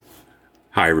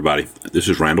Hi, everybody. This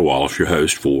is Randall Wallace, your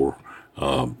host for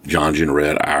John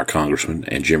Jenrette, Our Congressman,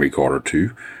 and Jimmy Carter,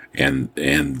 too, and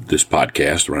this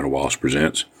podcast, Randall Wallace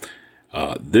Presents.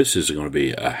 This is going to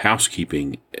be a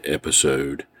housekeeping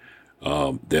episode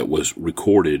that was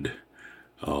recorded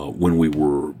when we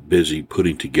were busy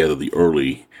putting together the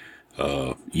early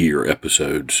year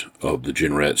episodes of the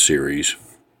Jenrette series.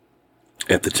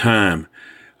 At the time,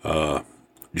 John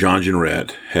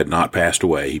Jenrette had not passed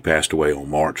away. He passed away on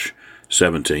March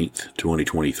 17th,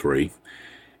 2023,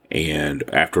 and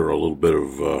after a little bit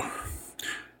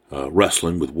of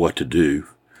wrestling with what to do,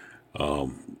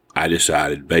 I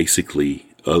decided basically,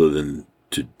 other than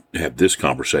to have this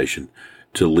conversation,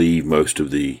 to leave most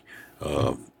of the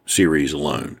series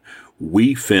alone.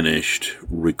 We finished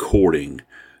recording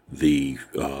the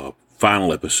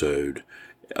final episode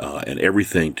and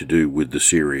everything to do with the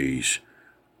series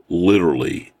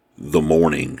literally the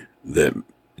morning that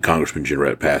Congressman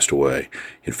Jenrette passed away.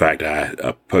 In fact,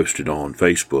 I posted on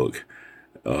Facebook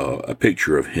a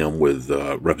picture of him with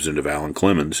Representative Alan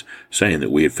Clemens saying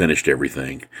that we had finished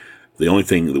everything. The only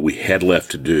thing that we had left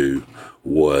to do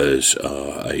was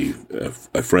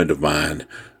a friend of mine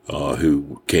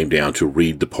who came down to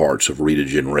read the parts of Rita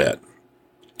Jenrette.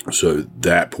 So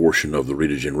that portion of the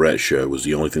Rita Jenrette show was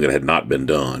the only thing that had not been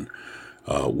done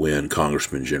when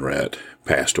Congressman Jenrette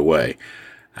passed away.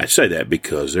 I say that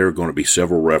because there are going to be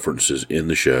several references in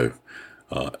the show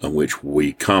in which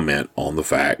we comment on the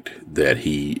fact that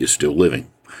he is still living.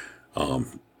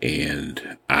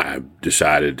 And I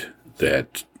decided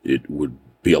that it would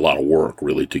be a lot of work,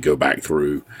 really, to go back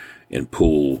through and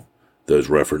pull those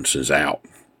references out.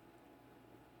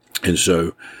 And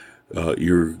so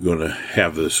you're going to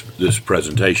have this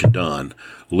presentation done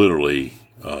literally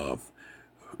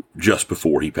just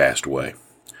before he passed away.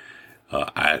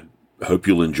 I hope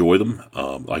you'll enjoy them.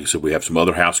 Like I said, we have some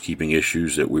other housekeeping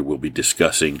issues that we will be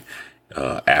discussing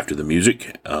after the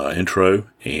music intro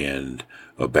and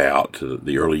about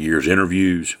the early years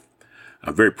interviews.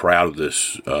 I'm very proud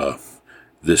of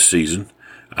this season.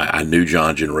 I knew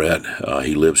John Jenrette.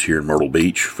 He lives here in Myrtle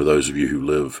Beach. For those of you who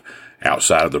live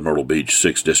outside of the Myrtle Beach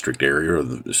 6th District area or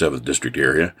the 7th District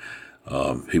area,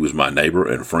 he was my neighbor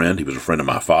and a friend. He was a friend of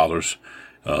my father's,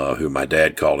 who my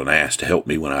dad called and asked to help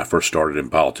me when I first started in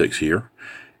politics here.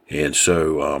 And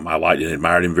so I liked and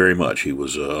admired him very much. He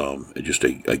was just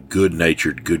a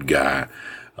good-natured, good guy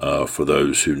for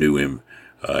those who knew him.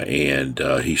 And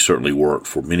he certainly worked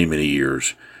for many, many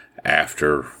years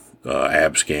after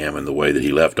Abscam and the way that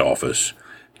he left office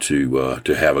to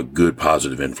have a good,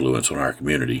 positive influence on our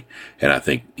community. And I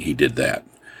think he did that.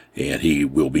 And he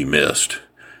will be missed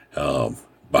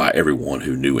by everyone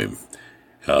who knew him.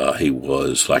 He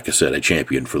was, like I said, a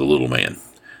champion for the little man,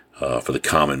 for the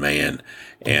common man.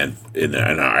 And in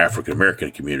our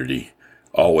African-American community,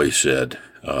 always said,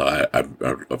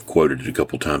 I've quoted it a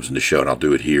couple times in the show, and I'll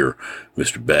do it here.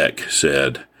 Mr. Beck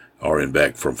said, R.N.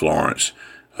 Beck from Florence,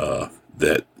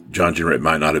 that John Jenrette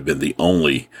might not have been the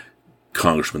only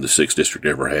congressman the 6th District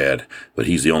ever had, but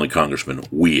he's the only congressman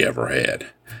we ever had.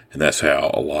 And that's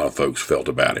how a lot of folks felt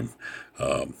about him.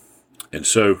 And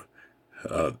so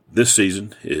this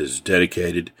season is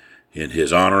dedicated in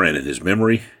his honor and in his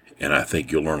memory, and I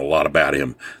think you'll learn a lot about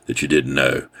him that you didn't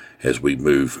know as we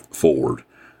move forward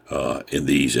in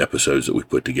these episodes that we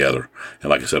put together. And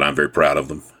like I said, I'm very proud of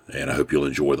them, and I hope you'll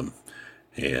enjoy them.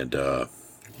 And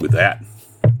with that,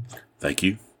 thank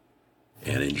you,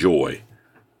 and enjoy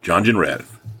John Jenrette,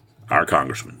 Our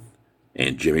Congressman,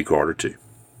 and Jimmy Carter, too.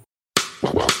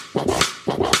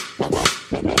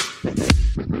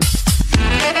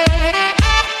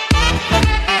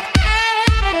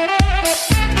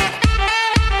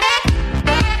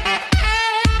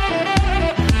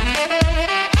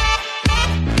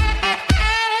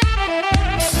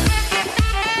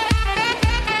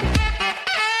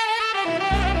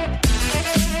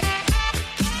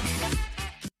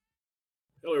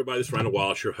 Everybody, this is Randall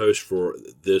Wallace, your host for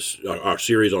this our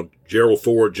series on Gerald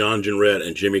Ford, John Jenrette,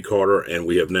 and Jimmy Carter, and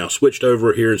we have now switched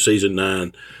over here in season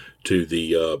 9 to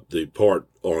the part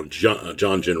on John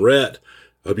Jenrette.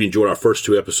 I hope you enjoyed our first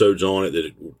 2 episodes on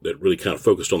it that really kind of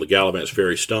focused on the Gallivant's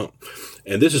Ferry stump,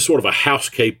 and this is sort of a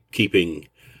housekeeping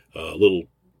little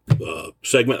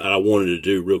segment that I wanted to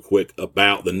do real quick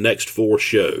about the next 4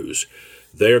 shows.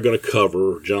 They are going to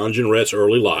cover John Jenrette's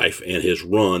early life and his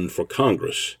run for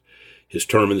Congress, his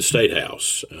term in the State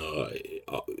House.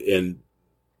 And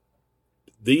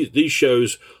these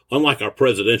shows, unlike our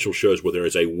presidential shows where there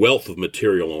is a wealth of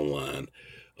material online,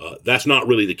 that's not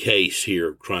really the case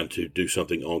here, trying to do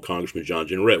something on Congressman John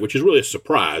Jenrette, which is really a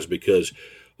surprise because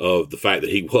of the fact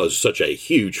that he was such a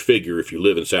huge figure. If you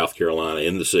live in South Carolina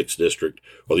in the 6th District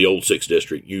or the old 6th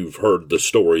District, you've heard the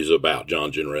stories about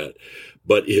John Jenrette.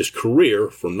 But his career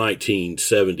from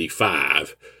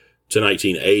 1975 to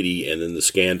 1980, and then the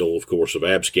scandal, of course, of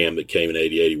Abscam that came in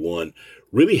 80-81,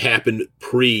 really happened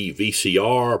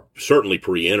pre-VCR, certainly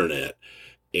pre-internet.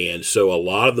 And so a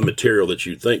lot of the material that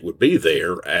you'd think would be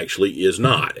there actually is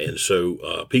not. And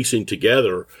so piecing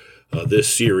together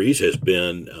this series has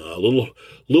been a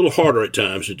little harder at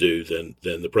times to do than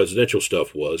the presidential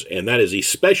stuff was. And that is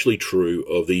especially true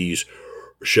of these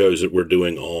shows that we're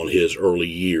doing on his early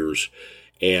years.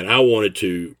 And I wanted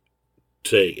to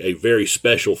say a very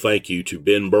special thank you to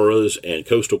Ben Burroughs and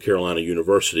Coastal Carolina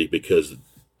University, because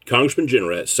Congressman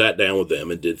Jenrette sat down with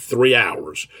them and did 3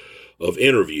 hours of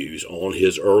interviews on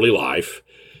his early life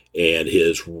and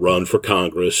his run for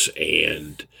Congress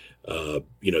and,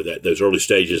 those early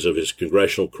stages of his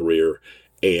congressional career.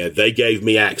 And they gave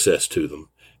me access to them.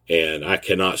 And I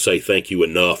cannot say thank you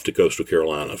enough to Coastal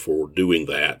Carolina for doing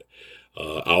that.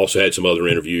 I also had some other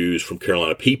interviews from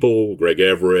Carolina People, Greg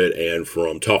Everett, and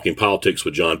from Talking Politics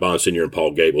with John Bond Sr. and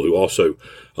Paul Gable, who also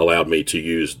allowed me to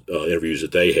use interviews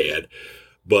that they had.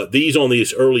 But these on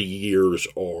these early years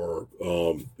are,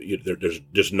 there's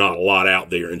just not a lot out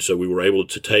there. And so we were able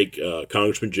to take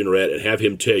Congressman Jenrette and have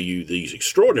him tell you these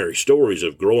extraordinary stories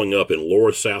of growing up in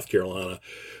Loris, South Carolina,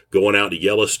 going out to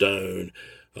Yellowstone,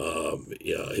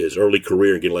 his early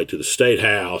career and getting elected to the State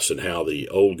House, and how the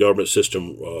old government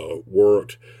system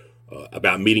worked,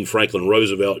 about meeting Franklin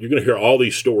Roosevelt. You're going to hear all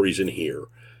these stories in here.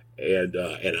 And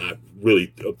I'm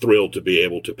really thrilled to be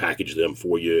able to package them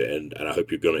for you, and I hope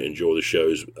you're going to enjoy the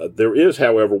shows. There is,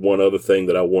 however, one other thing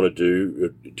that I want to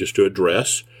do just to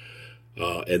address,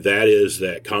 and that is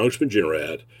that Congressman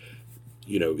Jenrette,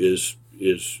 is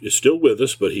still with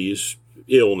us, but he's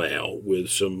ill now with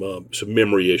some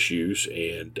memory issues,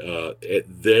 and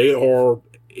they are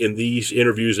in these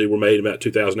interviews that were made about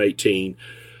 2018.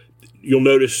 You'll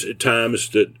notice at times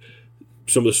that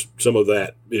some of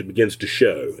that it begins to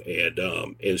show,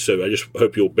 and so I just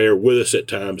hope you'll bear with us at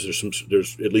times.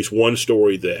 There's at least one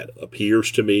story that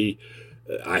appears to me,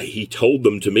 he told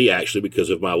them to me actually because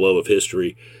of my love of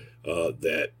history,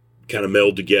 that kind of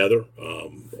meld together.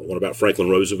 One about Franklin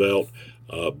Roosevelt,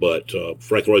 but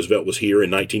Franklin Roosevelt was here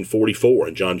in 1944,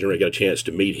 and John Jenrette got a chance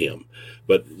to meet him.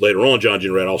 But later on, John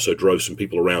Jenrette also drove some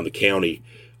people around the county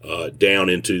down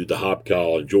into the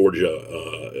Hopkall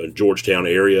and Georgetown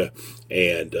area,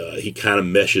 and he kind of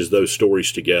meshes those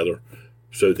stories together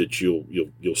so that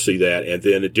you'll see that. And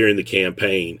then during the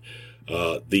campaign,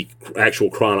 the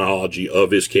actual chronology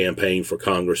of his campaign for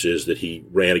Congress is that he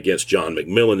ran against John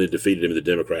McMillan and defeated him in the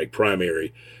Democratic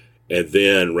primary, and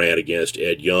then ran against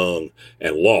Ed Young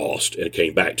and lost, and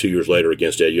came back 2 years later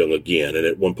against Ed Young again. And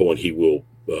at one point he will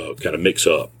kind of mix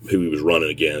up who he was running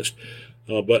against.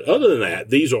 But other than that,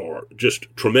 these are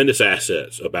just tremendous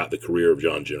assets about the career of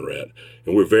John Jenrette,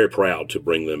 and we're very proud to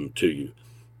bring them to you.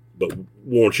 But we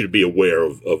want you to be aware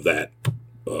of that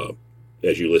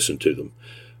as you listen to them.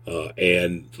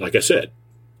 And like I said,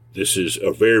 this is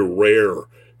a very rare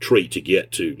treat to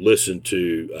get to listen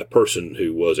to a person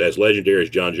who was as legendary as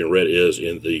John Jenrette is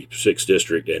in the 6th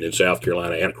District and in South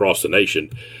Carolina and across the nation,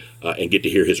 and get to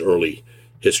hear his early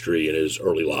history and his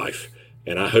early life.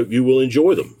 And I hope you will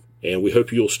enjoy them. And we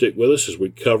hope you'll stick with us as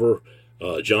we cover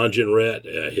John Jenrette,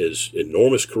 his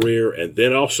enormous career, and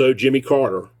then also Jimmy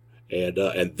Carter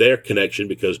and their connection,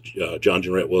 because John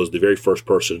Jenrette was the very first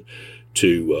person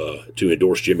to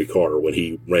endorse Jimmy Carter when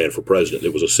he ran for president.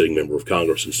 It was a sitting member of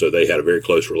Congress, and so they had a very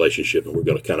close relationship. And we're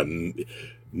going to kind of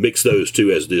mix those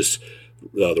two as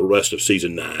the rest of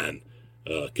season 9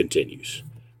 continues.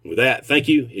 And with that, thank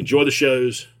you. Enjoy the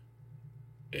shows,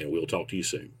 and we'll talk to you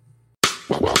soon.